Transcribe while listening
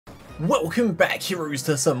Welcome back, heroes,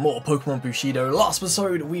 to some more Pokemon Bushido. Last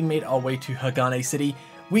episode, we made our way to Hagane City.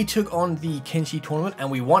 We took on the Kenshi tournament and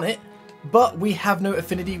we won it, but we have no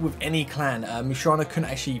affinity with any clan. Mushrana couldn't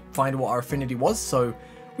actually find what our affinity was, so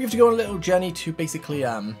we have to go on a little journey to basically,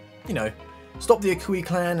 you know, stop the Akui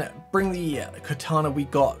clan, bring the katana we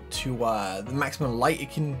got to the maximum light it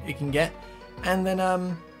can get, and then,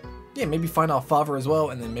 yeah, maybe find our father as well,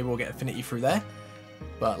 and then maybe we'll get affinity through there.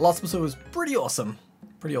 But last episode was pretty awesome.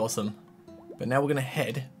 Pretty awesome. But now we're gonna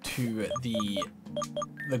head to the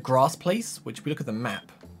grass place, which we look at the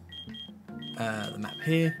map. The map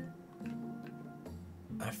here.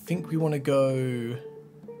 I think we want to go.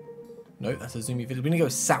 No, that's a Zumi village. We're gonna go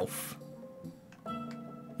south.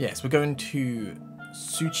 Yes, we're going to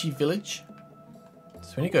Suchi village.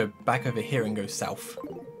 So we need to go back over here and go south.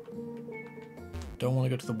 Don't want to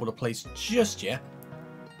go to the water place just yet.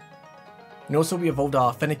 And also we evolved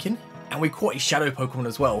our Fennekin. And we caught a shadow Pokemon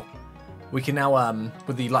as well. We can now,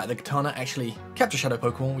 with the light of the katana, actually capture shadow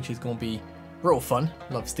Pokemon, which is going to be real fun.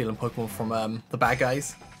 Love stealing Pokemon from the bad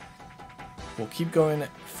guys. We'll keep going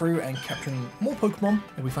through and capturing more Pokemon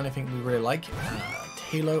if we find anything we really like.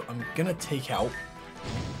 Talo, I'm going to take out.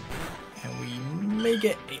 And we may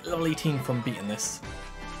get a level 18 from beating this.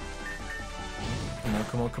 Come on,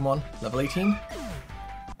 come on, come on. Level 18.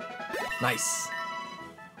 Nice.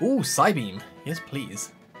 Ooh, Psybeam. Yes,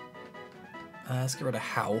 please. Let's get rid of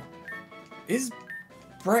Howl. Is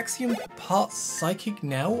Braxium part Psychic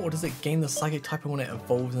now, or does it gain the Psychic type when it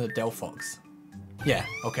evolves into Delphox? Yeah,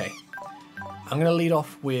 okay. I'm going to lead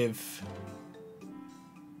off with...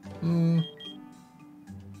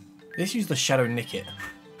 Let's use the Shadow Nickit,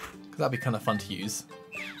 because that'd be kind of fun to use.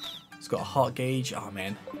 It's got a Heart Gauge. Oh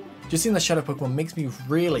man. Just seeing the Shadow Pokemon makes me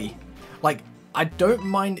really... Like, I don't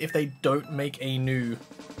mind if they don't make a new,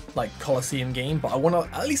 like, Colosseum game, but I want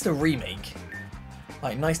at least a remake.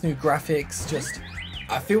 Like, nice new graphics, just...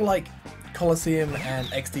 I feel like Colosseum and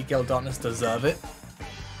XD Gale Darkness deserve it.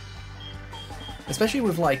 Especially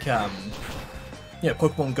with, like, you know,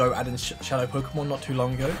 Pokemon Go adding Shadow Pokemon not too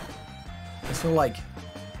long ago. I feel like,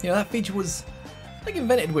 you know, that feature was, like,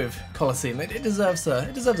 invented with Colosseum. It deserves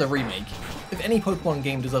a remake. If any Pokemon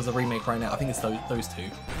game deserves a remake right now, I think it's those two.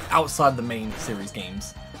 Outside the main series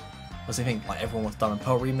games. I think, like, everyone wants Diamond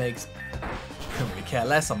Pearl remakes. Couldn't really care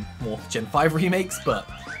less, I'm more Gen 5 remakes, but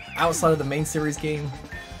outside of the main series game,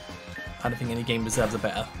 I don't think any game deserves a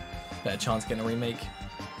better chance of getting a remake.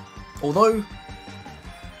 Although,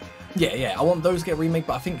 yeah, I want those to get a remake,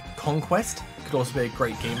 but I think Conquest could also be a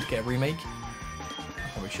great game to get a remake. I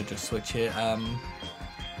probably should just switch here.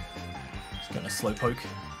 Just going to Slowpoke.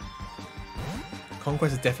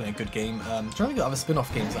 Conquest is definitely a good game. Trying to get other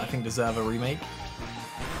spin-off games that I think deserve a remake.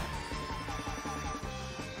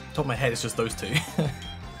 Top of my head, it's just those two.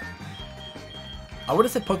 I would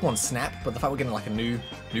have said Pokemon Snap, but the fact we're getting like a new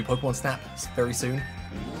Pokemon Snap very soon,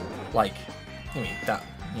 like, I mean, that,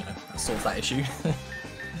 you know, that solves that issue. Right,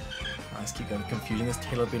 let's keep going with Confusion. This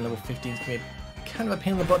Taylor being level 15 is going to be kind of a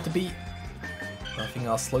pain in the butt to beat. But I think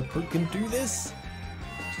our Slowpoke can do this.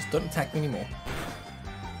 Just don't attack me anymore.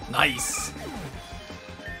 Nice!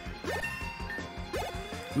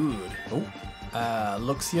 Good. Oh,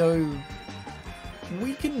 Luxio.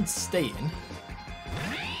 We can stay in.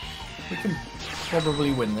 We can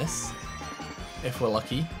probably win this if we're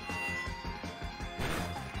lucky.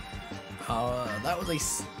 That was a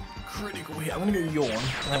critical hit. I'm gonna go Yawn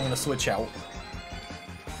and I'm gonna switch out.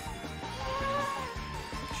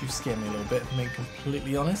 You scared me a little bit, if I'm being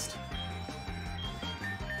completely honest.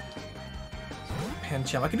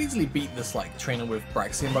 Pancham. I could easily beat this like trainer with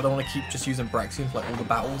Braxium, but I don't want to keep just using Braxium for like all the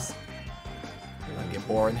battles. That'd get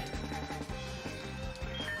boring.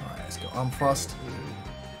 Arm Frost.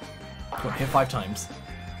 Got hit 5 times.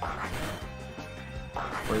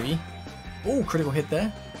 3. Oh, critical hit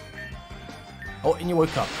there. Oh, and you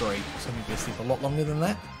woke up. Great. So I'm going to sleep a lot longer than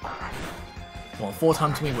that. Come on, 4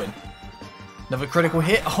 times we win. Another critical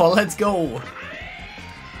hit. Oh, let's go.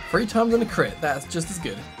 3 times on a crit. That's just as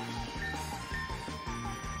good.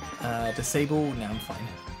 Disable. Now I'm fine.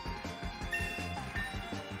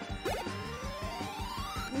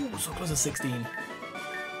 Ooh, so close to 16.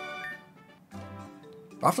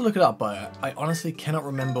 I have to look it up, but I honestly cannot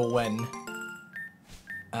remember when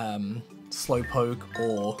Slowpoke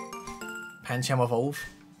or Pancham evolve.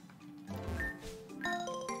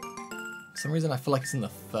 For some reason I feel like it's in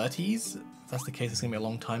the 30s. If that's the case, it's going to be a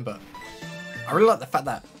long time, but I really like the fact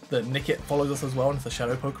that the Nickit follows us as well, and it's a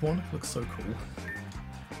shadow Pokemon. It looks so cool.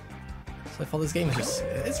 So far this game is just,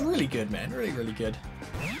 it's really good, man. Really, really good.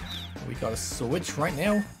 We got a switch right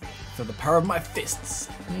now for the power of my fists.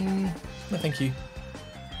 No thank you.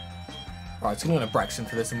 Alright, so I'm going to Braxton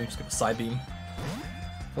for this and we just get a side beam.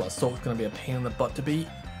 Well, that Stalk's going to be a pain in the butt to beat.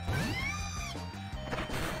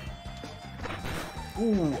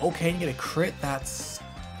 Ooh, okay, you get a crit. That's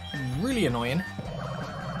really annoying.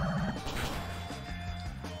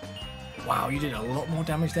 Wow, you did a lot more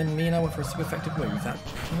damage than me and I went for a super effective move. That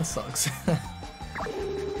kind of sucks.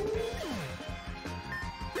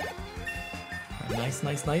 Nice,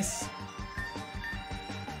 nice, nice.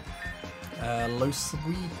 Low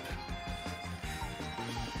sweep.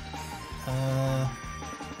 Yeah,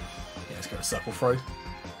 let's go to circle throw.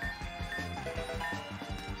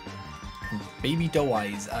 Baby doe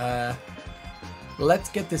eyes. Let's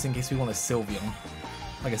get this in case we want a Sylveon.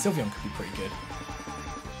 Like a Sylveon could be pretty good.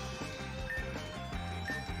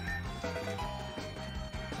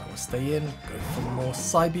 We'll stay in, go for more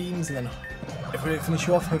side beams, and then if we don't finish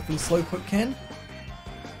you off, hopefully Slowpoke can.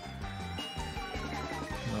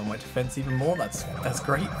 My defense even more. That's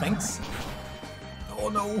great. Thanks. Oh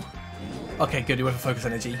no. Okay, good. You went for focus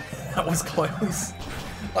energy. That was close.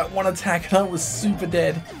 Like one attack, and I was super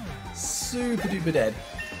dead. Super duper dead.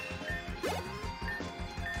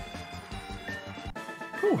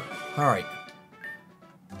 Whew. All right.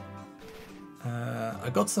 I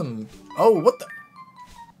got some. Oh, what the?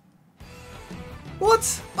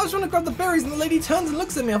 What? I was trying to grab the berries, and the lady turns and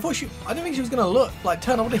looks at me. I thought I didn't think she was gonna look. Like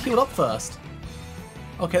turn. I would have healed up first.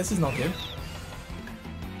 Okay, this is not good.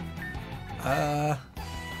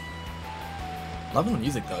 Loving the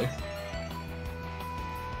music though.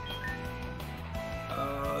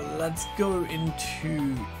 Let's go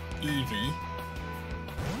into Eevee.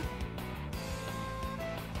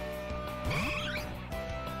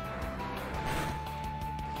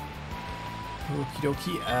 Okie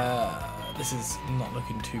dokie. This is not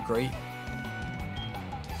looking too great.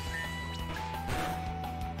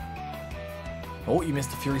 Oh, you missed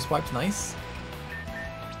the Fury Swipe, nice.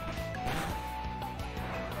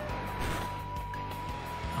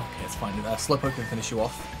 Okay, it's fine. Slowpoke can finish you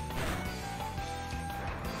off.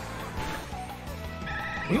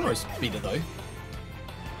 We almost beat it though.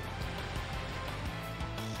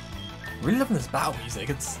 Really loving this battle music.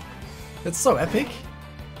 It's so epic.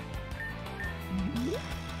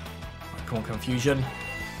 Right, come on, Confusion.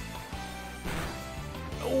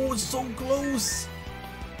 Oh, it's so close.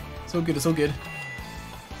 So good, it's all good.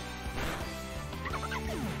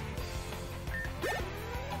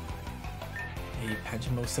 A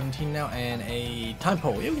Panchamo 17 now and a Time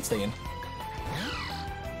Pole. Yeah, we can stay in.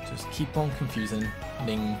 Just keep on confusing.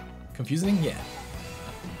 Confusing? Yeah.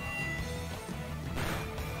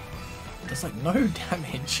 Does like no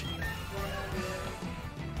damage.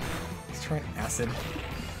 Let's try an Acid.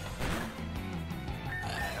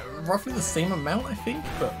 Roughly the same amount, I think,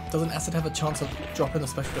 but doesn't Acid have a chance of dropping the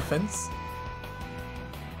special defense?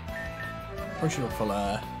 Probably should have for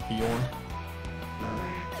Yawn.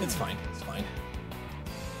 It's fine, it's fine.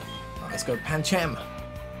 Right, let's go Pancham.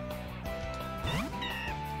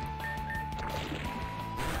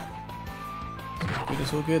 Good,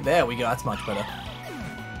 it's all good. There we go, that's much better.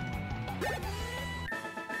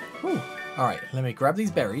 Whew. Alright, let me grab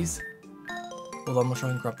these berries. Although I'm not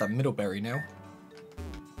trying to grab that middle berry now.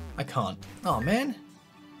 I can't. Oh man.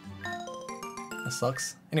 That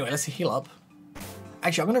sucks. Anyway, let's heal up.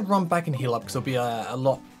 Actually, I'm going to run back and heal up because it'll be a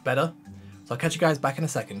lot better. So I'll catch you guys back in a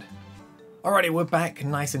second. Alrighty, we're back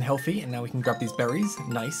nice and healthy, and now we can grab these berries.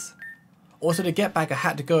 Nice. Also, to get back, I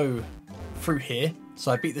had to go through here.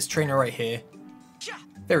 So I beat this trainer right here.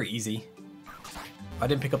 Very easy. I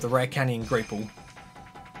didn't pick up the rare candy and Great Ball.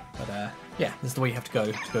 But yeah, this is the way you have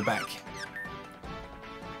to go back.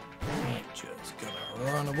 Just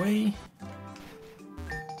gonna run away.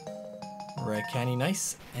 Rare candy,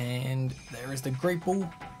 nice. And there is the Great Ball.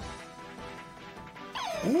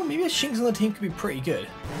 Ooh, maybe a Shinx on the team could be pretty good.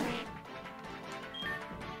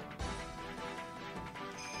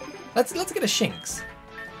 Let's get a Shinx.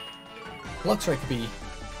 Luxray could be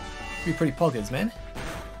pretty poggers, man.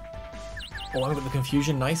 Oh, I've got the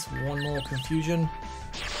Confusion, nice. One more Confusion.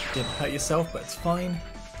 Didn't hurt yourself, but it's fine.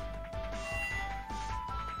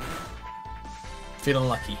 Feeling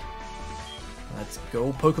lucky. Let's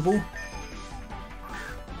go, Pokeball.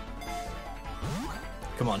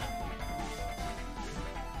 Come on.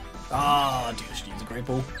 Ah, dude, I should use a Great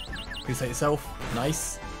Ball. Please take yourself.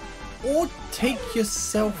 Nice. Or take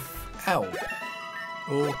yourself out.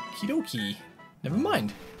 Okie dokie. Never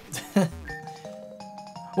mind.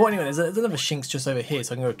 Well, anyway, there's another Shinx just over here,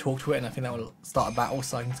 so I can go talk to it, and I think that will start a battle,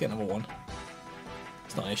 so I can get another one.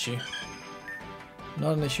 It's not an issue.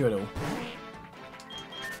 Not an issue at all.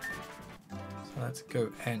 So let's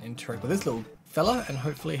go and interact with this little fella, and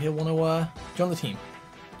hopefully he'll want to join the team.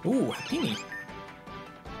 Ooh, Happiny.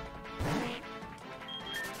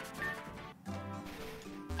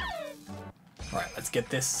 Alright, let's get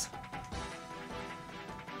this.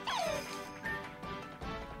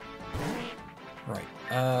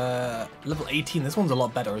 Right, level 18, this one's a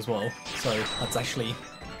lot better as well, so that's actually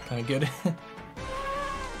kind of good.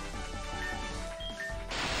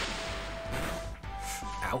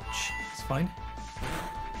 Ouch, it's fine.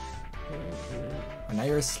 Right, now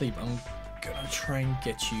you're asleep, I'm gonna try and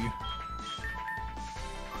get you.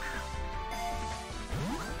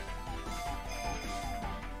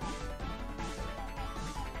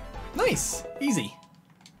 Nice, easy.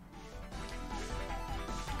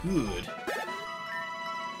 Good.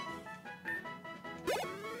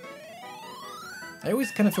 I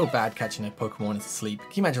always kind of feel bad catching a Pokemon when it's asleep.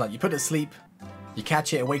 Can you imagine, like, you put it to sleep, you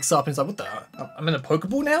catch it, it wakes up, and it's like, what the? I'm in a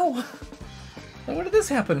Pokeball now? Like, when did this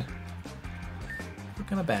happen? Feel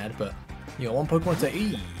kind of bad, but, you know, one Pokemon to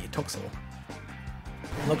Toxel.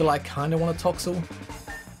 I'm not gonna lie, I kind of want a Toxel.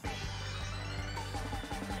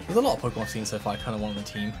 There's a lot of Pokemon I've seen so far I kind of want on the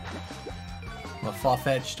team. I want a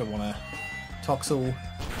Farfetch'd, I want a Toxel.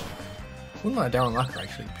 Wouldn't mind a Darumaka,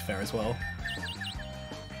 actually, to be fair, as well.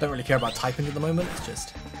 Don't really care about typing at the moment, it's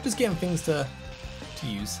just getting things to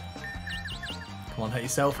use. Come on, hurt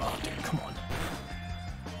yourself. Oh, dude, come on.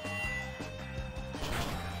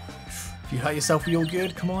 If you hurt yourself, you're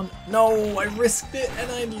good, come on. No, I risked it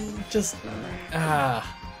and I just...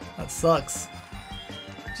 Ah, that sucks.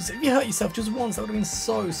 Just if you hurt yourself just once, that would have been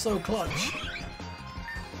so clutch.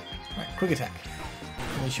 Right, quick attack.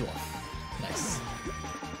 Finish you off. Nice.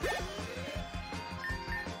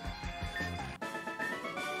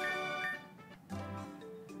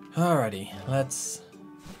 Alrighty, let's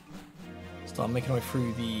start making our way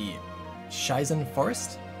through the Shizen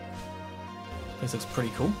Forest. This looks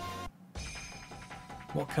pretty cool.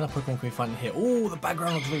 What kind of Pokemon can we find in here? Oh, the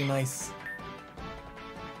background looks really nice.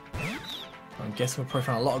 I'm guessing we'll probably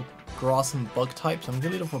find a lot of grass and bug types. I'm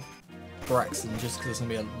going to lead off with Braxton just because it's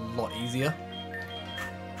going to be a lot easier.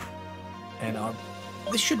 And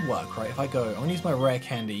this should work, right? If I go, I'm going to use my rare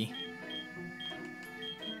candy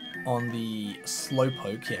on the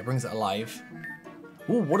Slowpoke. Yeah, it brings it alive.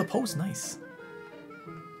 Ooh, Water Pulse, nice.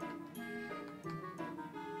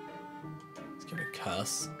 Let's give it a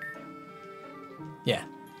Curse. Yeah,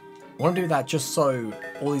 I want to do that just so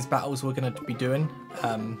all these battles we're going to be doing,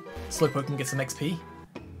 Slowpoke can get some XP.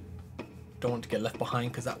 Don't want to get left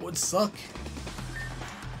behind because that would suck.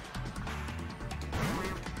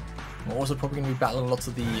 We're also probably going to be battling lots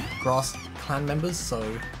of the Grass Clan members,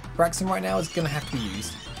 so Braxton right now is going to have to be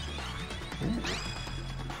used. Ooh.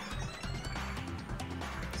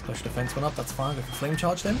 Special defense went up, that's fine. Go for Flame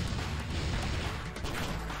Charge then.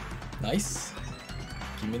 Nice.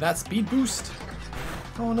 Give me that speed boost.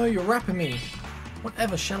 Oh no, you're wrapping me.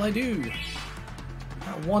 Whatever shall I do?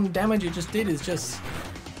 That one damage it just did is just...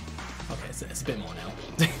 Okay, it's a bit more now.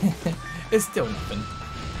 It's still nothing.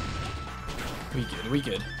 We good, we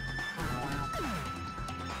good.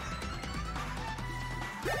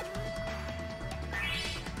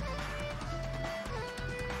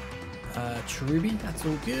 Cherubi, that's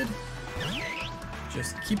all good.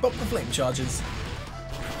 Just keep up the flame charges.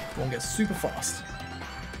 Go and get super fast.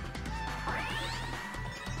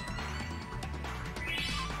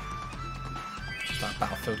 Just that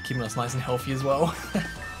battlefield keeping us nice and healthy as well.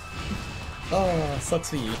 Oh, sucks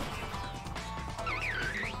for you.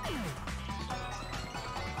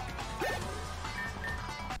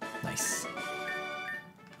 Nice.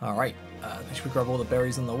 Alright, make sure we grab all the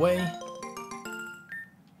berries on the way.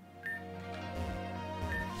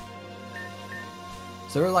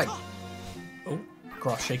 So we're like, oh,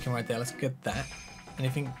 grass shaking right there. Let's get that.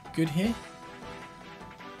 Anything good here?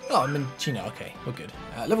 Oh, I'm in Chino. Okay, we're good.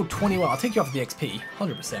 Level 21. I'll take you off of the XP,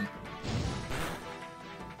 100%.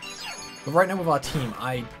 But right now with our team,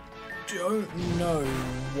 I don't know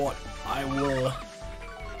what I will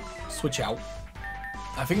switch out.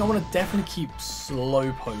 I think I want to definitely keep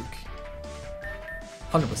Slowpoke,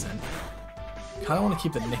 100%. Kind of want to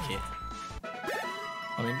keep the Nickit.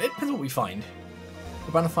 I mean, it depends what we find.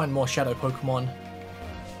 We're bound to find more shadow Pokemon.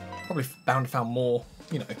 Probably bound to find more,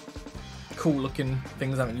 you know, cool looking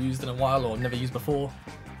things I haven't used in a while or never used before.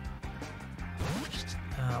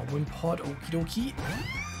 Wimpod, okie dokie.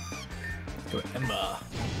 Let's go with Ember.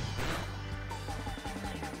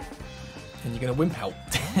 And you're gonna Wimp out.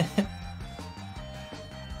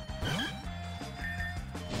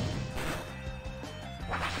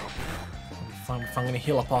 Fine if I'm gonna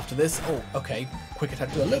heal up after this. Oh, okay. Quick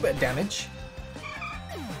attack, do a little bit of damage.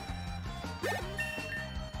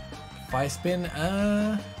 Fire Spin,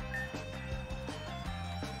 yeah,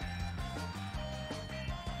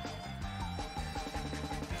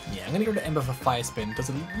 I'm gonna go to Ember for Fire Spin. Does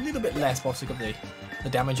a little bit less, but also got the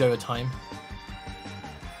damage over time.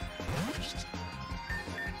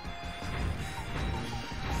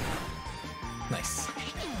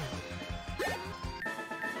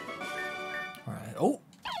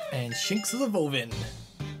 And Shinx is evolving.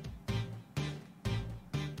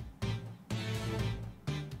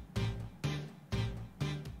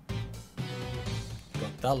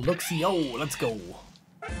 Got that looksy. Oh, let's go.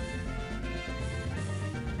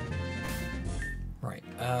 Right,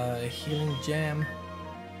 healing gem.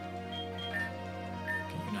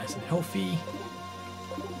 Get you nice and healthy.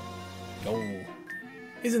 Go.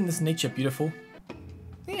 Isn't this nature beautiful?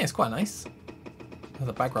 Yeah, it's quite nice.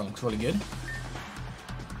 The background looks really good.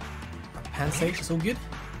 Pan sage is all good.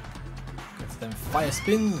 Go for them fire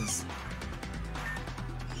spins.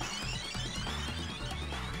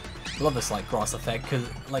 Love this like grass effect because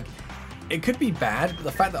like it could be bad, but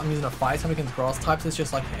the fact that I'm using a fire type against grass types is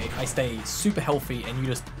just like, hey, I stay super healthy and you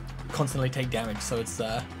just constantly take damage, so it's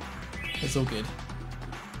all good.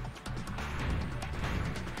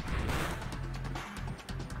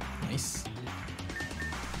 Nice.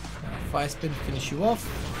 Fire spin, finish you off.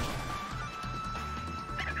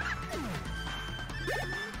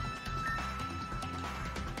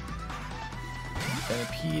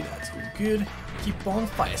 Therapy, that's all good. Keep on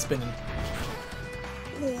fire spinning.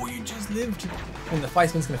 Oh, you just lived. I mean, the fire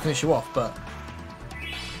spin's going to finish you off, but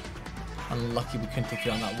unlucky we couldn't take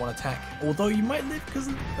you on that one attack. Although you might live because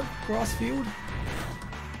of the grass field.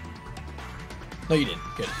 No, you didn't.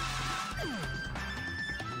 Good.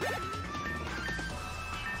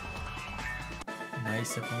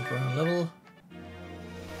 Nice, everyone growing level.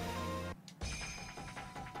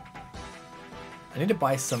 I need to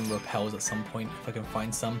buy some repels at some point if I can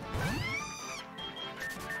find some.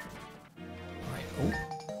 Alright, oh,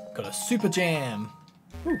 got a super jam.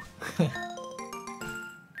 Woo. Alright,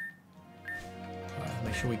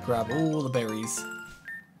 make sure we grab all the berries.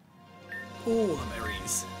 All the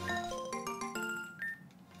berries.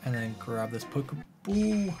 And then grab this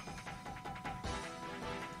Pokeball.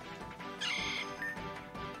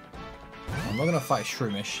 I'm not gonna fight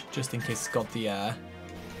Shroomish, just in case it's got the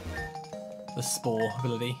spore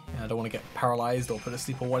ability. I don't want to get paralyzed or put to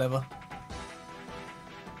sleep or whatever.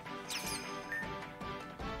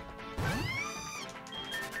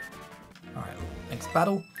 Alright, next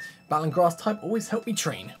battle. Battling grass type always help me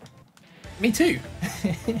train. Me too!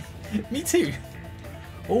 Me too!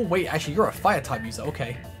 Oh wait, actually you're a fire type user,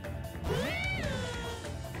 okay.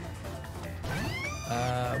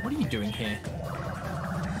 What are you doing here?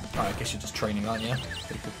 Oh, I guess you're just training, aren't you?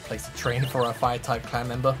 Pretty good place to train for a fire type clan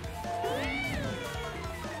member.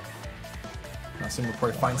 I assume we'll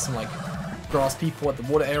probably find some like grass people at the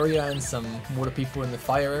water area and some water people in the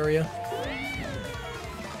fire area.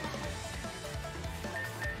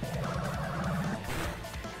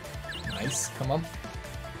 Nice, come on.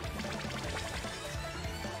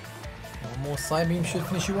 One more side beam should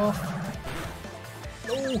finish you off.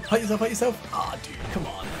 Oh, hurt yourself, hurt yourself. Ah, dude, come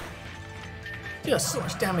on. You have so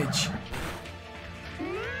much damage.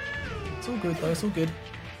 It's all good though, it's all good.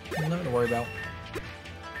 Nothing to worry about.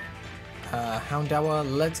 Houndour,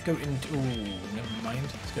 let's go into... Ooh, never mind.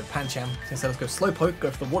 Let's go Pancham. Instead, let's go Slowpoke, go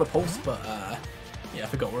for the Water Pulse, but yeah, I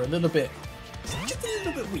forgot we're a little bit... just a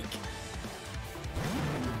little bit weak.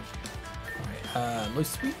 Alright, Low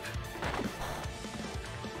Sweep.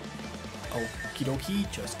 Okie dokie,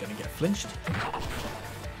 just gonna get flinched.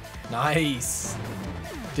 Nice!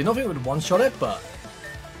 Did not think it would one-shot it, but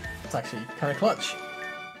it's actually kind of clutch.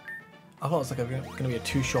 I thought it was like going to be a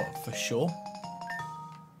two-shot for sure.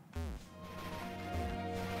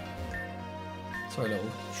 Sorry, little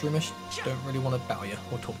Shroomish. Don't really want to bow you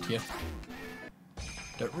or talk to you.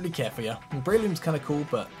 Don't really care for you. And Breloom's kind of cool,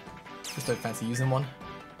 but just don't fancy using one.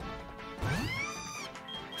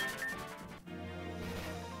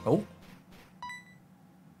 Oh.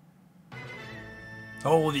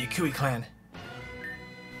 Oh, the Akui clan.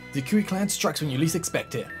 The Akui clan strikes when you least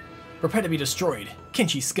expect it. Prepare to be destroyed.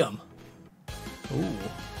 Kenshi scum. Ooh.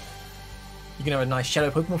 You can have a nice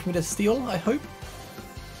shadow Pokemon for me to steal, I hope.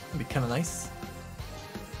 That'd be kind of nice.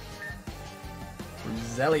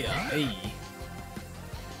 Roselia, hey.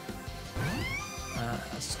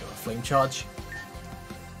 Let's just go with Flame Charge.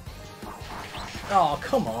 Oh,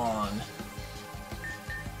 come on.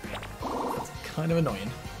 That's kind of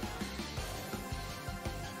annoying.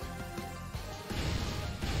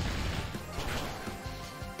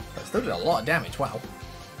 That still did a lot of damage, wow.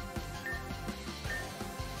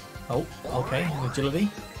 Oh, okay, agility.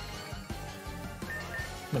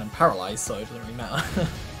 I mean, I'm paralyzed, so it doesn't really matter.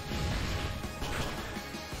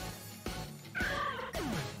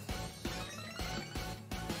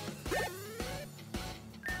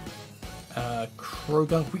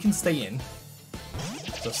 Krogunk, we can stay in.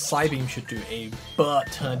 The Psybeam should do a butt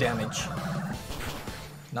ton of damage.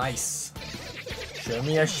 Nice. Show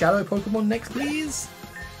me a shadow Pokemon next, please.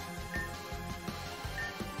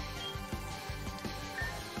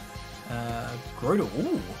 Grodo.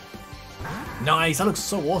 Ooh. Nice, that looks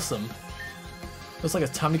so awesome. Looks like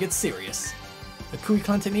it's time to get serious. The Kui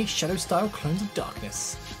clan technique, Shadow style, Clones of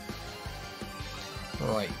Darkness.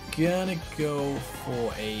 Right, gonna go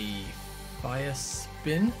for a fire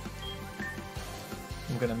spin.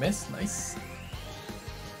 I'm gonna miss, nice.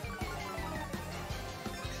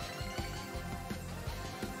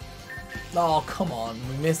 Oh, come on,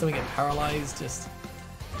 we missed and we get paralyzed, just...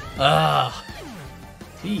 Ah!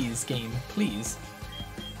 Please, game, please.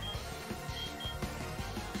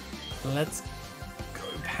 Let's go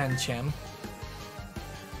Pancham.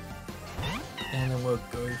 And then we'll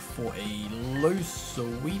go for a low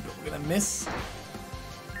sweep, but we're gonna miss.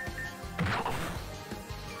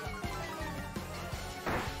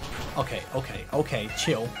 Okay,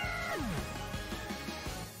 chill.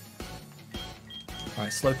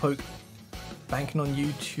 Alright, Slowpoke. Banking on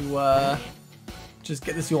you to just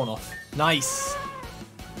get this yawn off. Nice!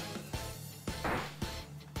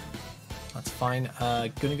 That's fine.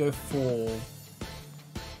 Gonna go for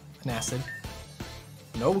an acid.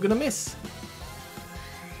 No, we're gonna miss.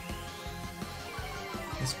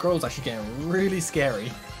 This girl's actually getting really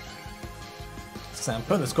scary. So I'm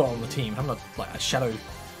putting this girl on the team. I'm not like a Shadow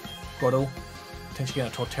Grottle. Potentially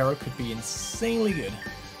getting a Torterra could be insanely good.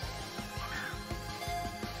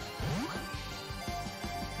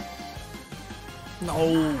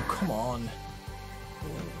 No, come on.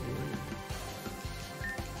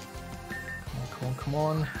 Come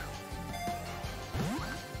on.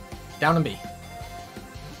 Down and B.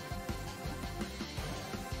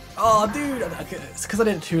 Oh, dude! It's because I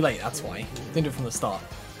did it too late, that's why. Didn't do it from the start.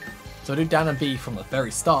 So I do down and B from the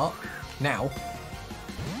very start. Now,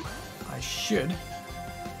 I should...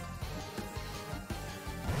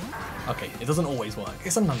 Okay, it doesn't always work.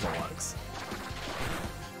 Sometimes it works.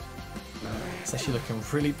 It's actually looking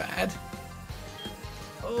really bad.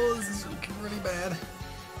 Oh, this is looking really bad.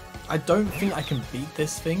 I don't think I can beat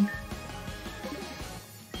this thing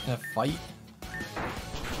in a fight.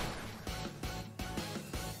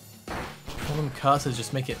 All them curses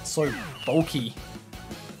just make it so bulky.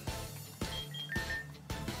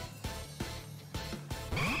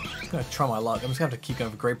 I'm just gonna try my luck. I'm just gonna have to keep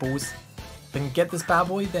going for Great Balls. If I can get this bad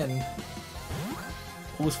boy, then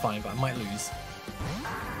all's fine, but I might lose.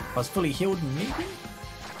 If I was fully healed, maybe?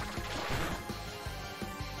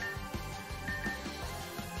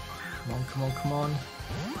 Come on.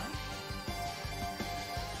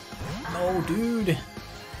 No, dude.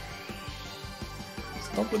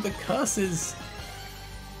 Stop with the curses.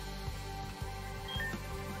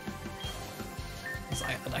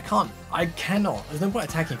 I cannot. There's no point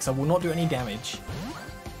attacking because I will not do any damage.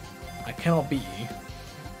 I cannot beat you.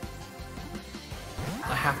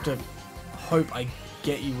 I have to hope I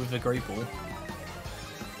get you with the Great Ball.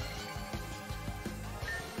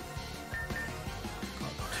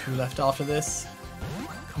 Got 2 left after this.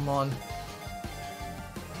 Come on.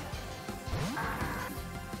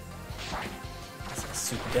 That's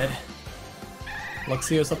super dead.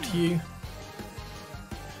 Luxio's up to you.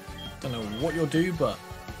 Don't know what you'll do, but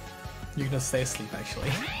you're gonna stay asleep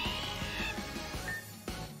actually.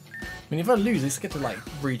 I mean, if I lose, I just get to like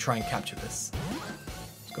retry and capture this.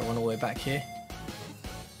 Just gotta run all the way back here.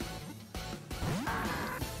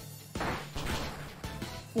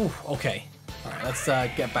 Ooh, okay. Alright, let's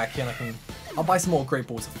get back here and I'll buy some more Great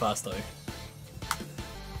Balls at first though.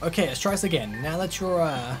 Okay, let's try this again. Now that you're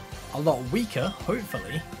a lot weaker,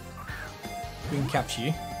 hopefully, we can capture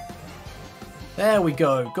you. There we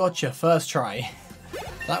go, gotcha, first try.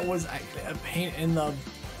 That was actually a pain in the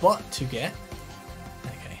butt to get.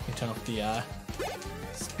 Okay, we turn off the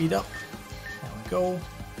speed up. There we go.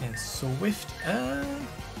 And Swift. Yeah,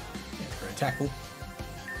 let's go to tackle.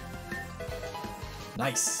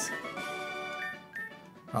 Nice.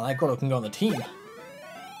 Alright, Grotto can go on the team.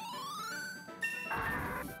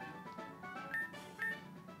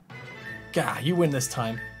 Gah, you win this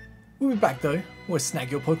time. We'll be back though. We'll snag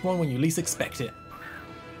your Pokemon when you least expect it.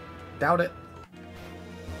 Doubt it.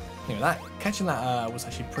 Anyway, catching that was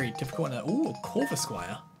actually pretty difficult. Ooh,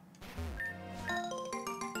 Corvisquire.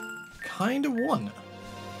 Kind of won.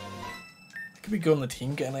 Could be good on the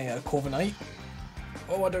team getting a Corviknight.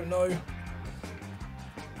 Oh, I don't know.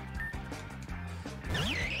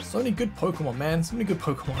 So many good Pokemon, man. So many good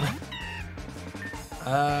Pokemon.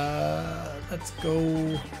 Let's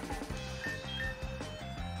go.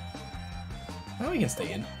 How are we gonna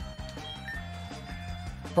stay in?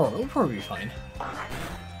 Bro, it'll probably be fine.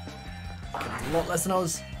 A lot less than I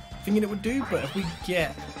was thinking it would do, but if we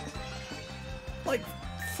get like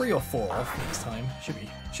 3 or 4 off next time, should be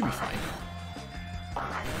fine.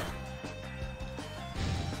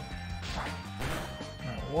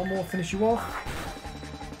 One more, finish you off.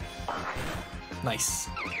 Nice.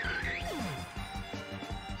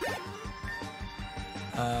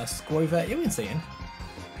 Squover, you insane.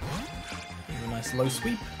 A nice low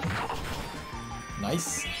sweep.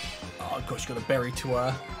 Nice. Oh gosh, got a berry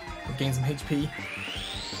to gain some HP.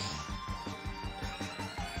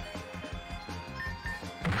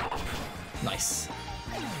 Nice.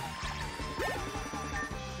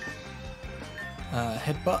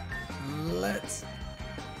 Headbutt. Let's.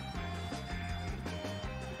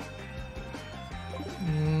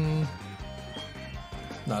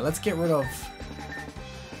 No, let's get rid of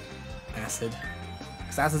Acid.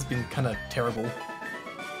 Because Acid's been kind of terrible.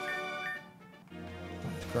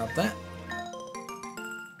 Let's grab that.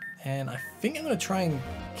 And I think I'm going to try and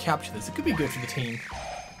capture this. It could be good for the team.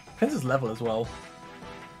 Depends his level as well.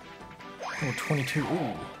 Oh, 22.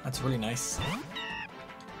 Ooh, that's really nice.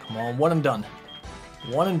 Come on, one and done.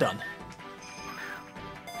 One and done.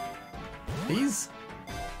 Please?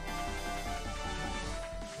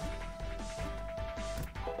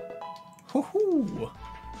 Hoo-hoo!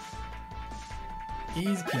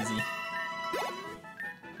 Easy peasy.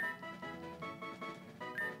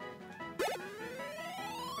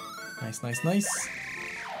 Nice, nice, nice.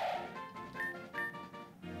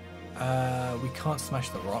 We can't smash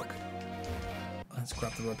the rock. Let's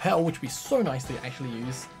grab the repel, which would be so nice to actually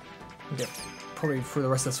use. And get probably through the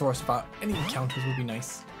rest of the forest without any encounters would be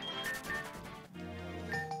nice.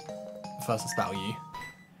 First, let's battle you.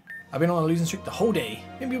 I've been on a losing streak the whole day.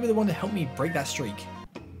 Maybe you'll be the one to help me break that streak.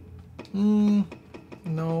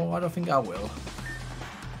 No, I don't think I will.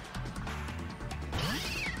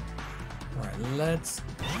 Right, let's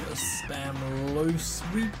just spam low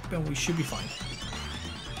sweep and we should be fine.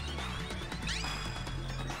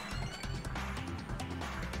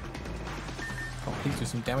 Oh, please do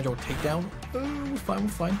some damage or takedown. Oh, we're fine, we're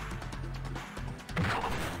fine.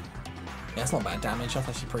 Yeah, that's not bad damage, that's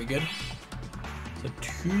actually pretty good. So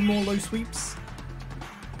 2 more low sweeps.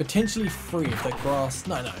 Potentially 3 if they're grass.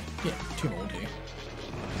 No, yeah, 2 more will do.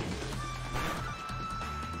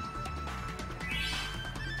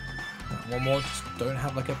 Right, one more, just don't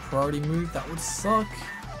have like a priority move, that would suck.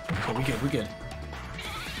 Okay, we're good, we're good.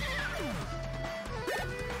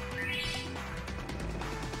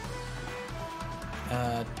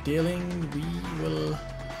 Dealing, we will...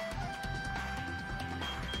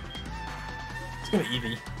 It's gonna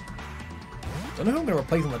Eevee. I don't know who I'm going to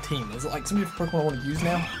replace on the team. Is it like some of the Pokemon I want to use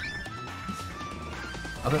now?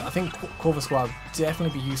 I think Corvisquire would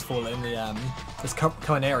definitely be useful in the this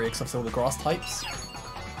current area because of all the grass types.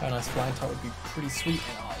 A nice flying type would be pretty sweet.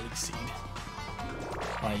 And Leech Seed.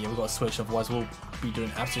 Oh yeah, we've got to switch, otherwise we'll be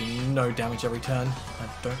doing absolutely no damage every turn. I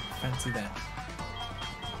don't fancy that.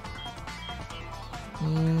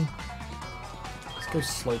 Let's go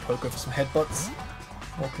Slowpoke for some headbutts.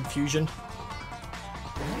 More confusion.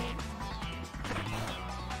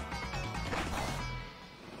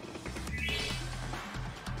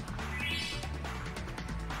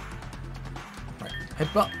 Right,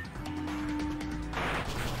 headbutt.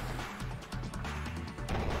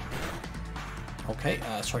 Okay,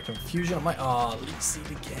 strike confusion. I might Leech Seed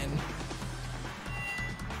again.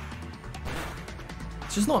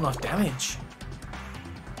 It's just not enough damage.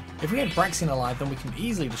 If we get Braixen alive, then we can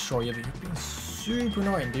easily destroy you, but you're being super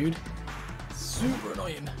annoying, dude. Super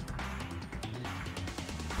annoying.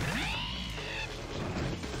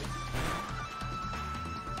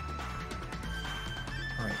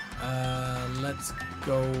 Alright, let's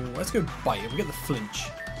go bite. We get the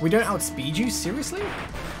flinch. We don't outspeed you? Seriously?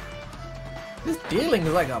 This dealing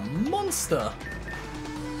is like a monster.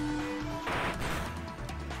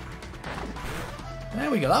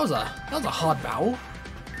 There we go, that was a hard battle.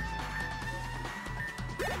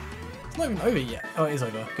 It's not even over yet. Oh, it is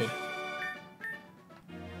over. Good.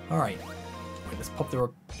 Alright. Wait, let's pop the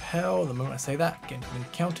repel. The moment I say that, get into an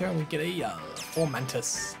encounter, and we get a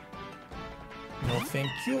Formantis. No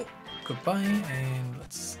thank you. Goodbye. And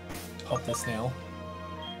let's pop this now.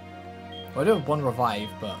 Well, I do have 1 revive,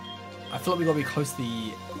 but I feel like we gotta be close to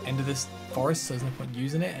the end of this forest, so there's no point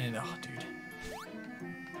using it. And, oh, dude.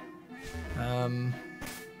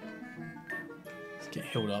 Let's get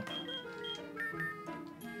healed up.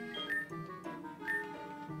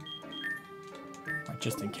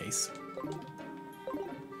 Just in case.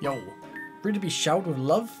 Yo, ready to be showered with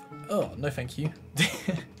love? Oh, no thank you.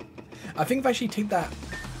 I think if I actually take that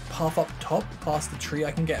path up top, past the tree,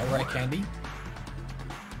 I can get a rare candy.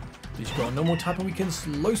 Just got a normal type and we can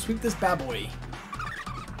slow sweep this bad boy.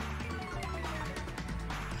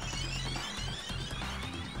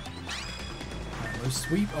 Low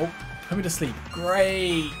sweep. Oh, put me to sleep.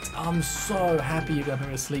 Great. I'm so happy you're gonna put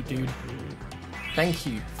me to sleep, dude. Thank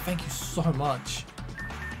you. Thank you so much.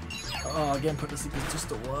 Oh, getting put to sleep is just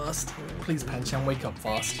the worst. Please, Panchan, wake up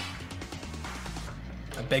fast.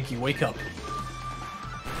 I beg you, wake up.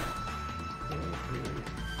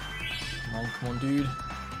 Come on, dude.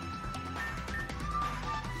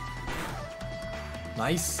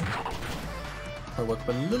 Nice. I woke up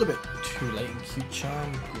a little bit too late in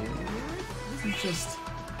Q-Charm. This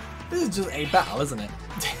is just a battle, isn't it?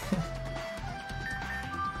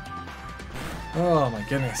 Oh my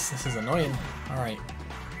goodness, this is annoying. Alright.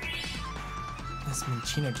 This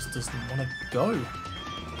Minccino just doesn't want to go.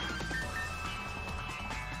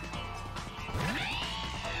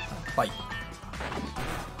 Bite.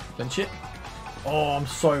 Flinch it. Oh, I'm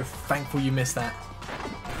so thankful you missed that.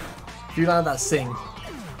 If you landed that sing,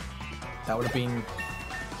 that would have been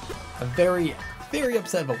a very, very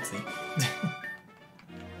upset Volty.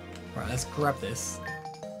 Right, let's grab this.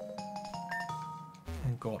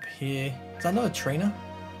 And go up here. Is that another trainer?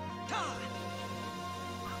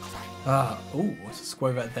 Oh, it's a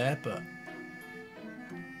Squovet there, but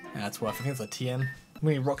yeah, that's worth. I think it's a TM.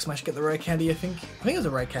 We need Rock Smash to get the rare candy, I think. I think it was a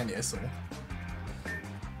rare candy I saw.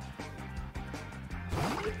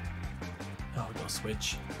 Oh, we got a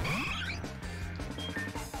switch.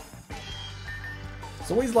 It's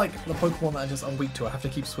always like the Pokemon that I'm weak to. I have to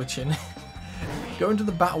keep switching. Go into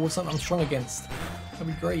the battle with something I'm strong against. That'd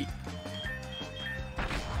be great.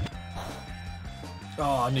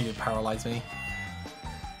 Oh, I knew you'd paralyze me.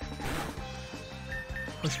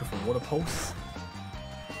 Let's go for Water Pulse.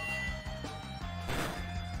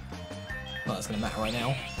 Not that's going to matter right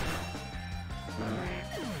now.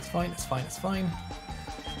 It's fine, it's fine, it's fine.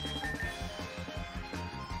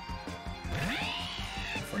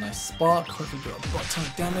 For a nice spark, hopefully do a lot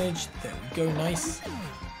of damage. There we go, nice.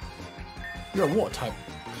 You're a water type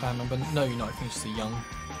clan member. No, you're not. I think it's just a young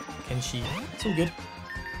Kenshi. It's all good.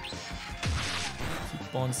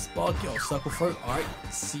 Keep on spark, your circle throat. Alright,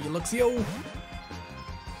 see you, Luxio.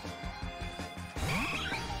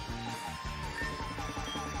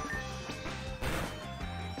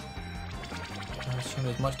 Trying to do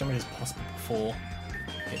as much damage as possible before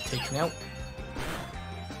get taken out.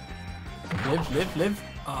 Live, live, live.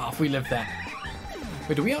 Ah, if we live there.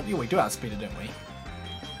 Wait, do we out? Yeah, we do outspeed it, don't we?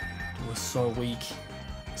 We're so weak.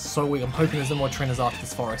 So weak. I'm hoping there's no more trainers after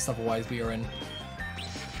this forest, otherwise we are in a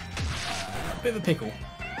bit of a pickle.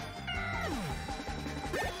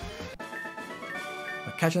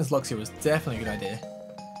 But catching this Luxio was definitely a good idea.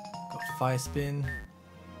 Got Fire Spin.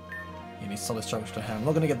 You need solid structure to have. I'm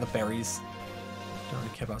not going to get the berries. Don't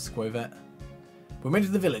really care about Squovet. We made it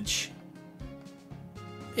to the village.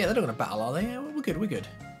 Yeah, they're not going to battle, are they? Yeah, we're good, we're good.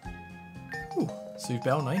 Ooh, Soothe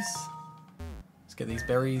Bell, nice. Let's get these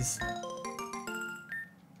berries.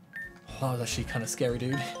 Oh, that was actually kind of scary,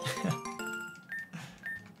 dude. I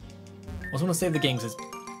just want to save the game because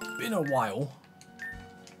it's been a while.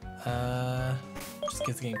 Just in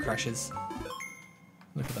case the game crashes.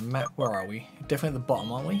 Look at the map. Where are we? Definitely at the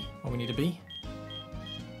bottom, aren't we? Where we need to be.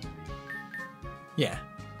 Yeah.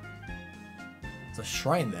 There's a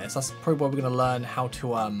shrine there, so that's probably where we're going to learn how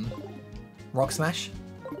to Rock Smash,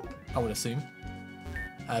 I would assume.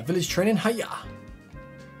 Village training, hiya!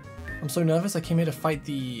 I'm so nervous, I came here to fight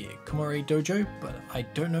the Komore Dojo, but I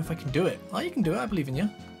don't know if I can do it. Oh, you can do it, I believe in you.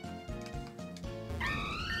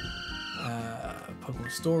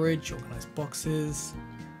 Pokemon storage, organized boxes.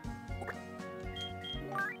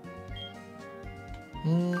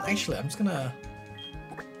 Actually, I'm just gonna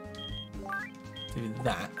do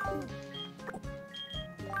that.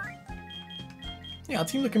 Yeah, our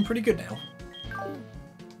team looking pretty good now.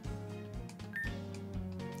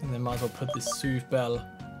 And then might as well put this Soothe Bell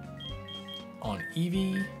on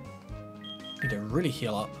Eevee. Need to really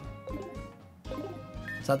heal up.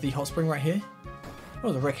 Is that the hot spring right here?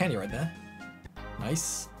 Oh, there's a rare candy right there.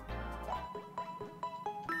 Nice.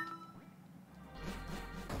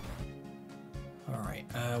 Alright,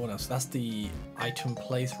 what else? That's the item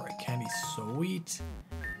place, rare candy, sweet.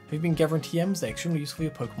 Have you been gathering TMs? They're extremely useful for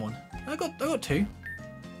your Pokemon. I got two.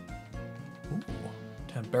 Ooh,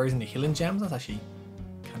 turn berries into healing jams. That's actually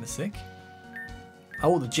kind of sick.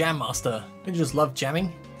 Oh, the Jam Master. Don't you just love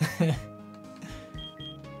jamming?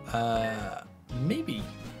 Maybe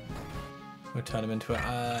we'll turn them into it.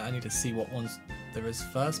 I need to see what ones there is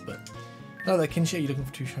first, but no, they're Kinship. You're looking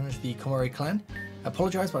for to challenge the Komore clan. I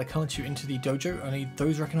apologize, but I can't let you into the dojo. Only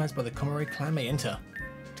those recognized by the Komore clan may enter.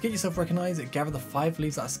 To get yourself recognized, gather the 5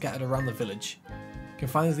 leaves that are scattered around the village. You can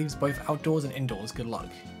find these leaves both outdoors and indoors. Good luck.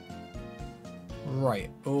 Right,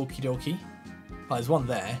 okie dokie. Oh, there's one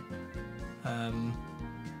there. Not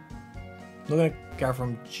gonna gather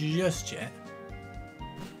from just yet.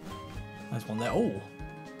 There's one there. Oh,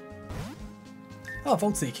 Oh,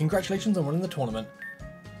 Voltzy, congratulations on winning the tournament.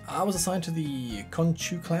 I was assigned to the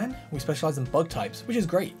Conchu clan. We specialise in bug types, which is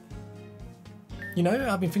great. You know,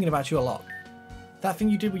 I've been thinking about you a lot. That thing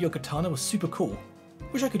you did with your katana was super cool.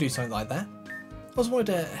 Wish I could do something like that. I also wanted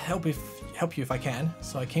to help you if I can,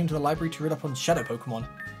 so I came to the library to read up on Shadow Pokemon.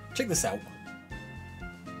 Check this out.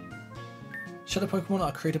 Shadow Pokemon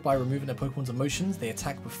are created by removing their Pokemon's emotions. They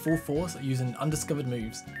attack with full force using undiscovered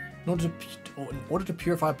moves. In order to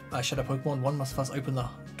purify a Shadow Pokemon, one must first open the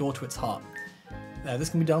door to its heart. This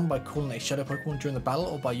can be done by calling a Shadow Pokemon during the battle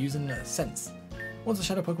or by using Sense. Once a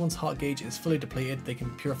Shadow Pokemon's heart gauge is fully depleted, they can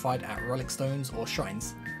be purified at relic stones or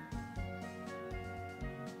shrines.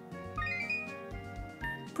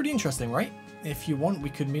 Pretty interesting, right? If you want,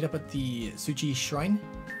 we could meet up at the Tsuchi Shrine.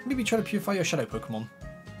 Maybe try to purify your Shadow Pokemon.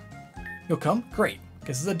 You'll come? Great.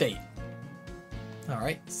 Guess it's a date.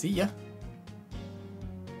 Alright, see ya.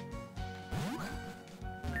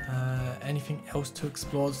 Anything else to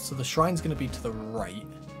explore? So the shrine's going to be to the right.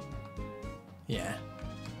 Yeah.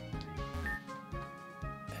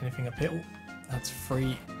 Anything up here? Oh, that's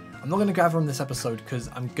free. I'm not going to gather them this episode because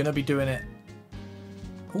I'm going to be doing it.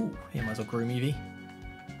 Ooh, yeah, might as well groom Eevee.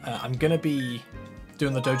 I'm going to be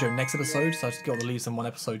doing the dojo next episode, so I just got all the leaves in one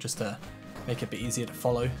episode just to make it a bit easier to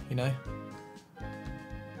follow, you know?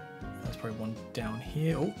 There's probably one down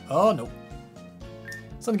here. Oh no.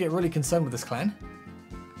 Starting to get really concerned with this clan.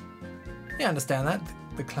 Yeah, I understand that.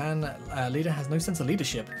 The clan leader has no sense of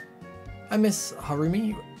leadership. I miss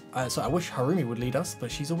Harumi. So I wish Harumi would lead us, but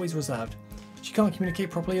she's always reserved. She can't communicate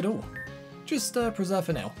properly at all. Just preserve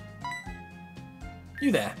for now.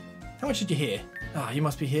 You there. How much did you hear? Ah, you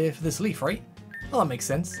must be here for this leaf, right? Oh, that makes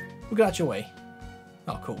sense. We'll get out your way.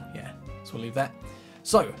 Oh, cool. Yeah. So we'll leave that.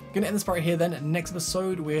 So, gonna end this part here then. Next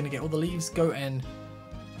episode, we're gonna get all the leaves, go and...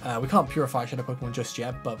 we can't purify Shadow Pokemon just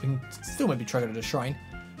yet, but we can still maybe try to go to the shrine.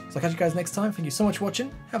 So I'll catch you guys next time. Thank you so much for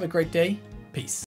watching. Have a great day. Peace.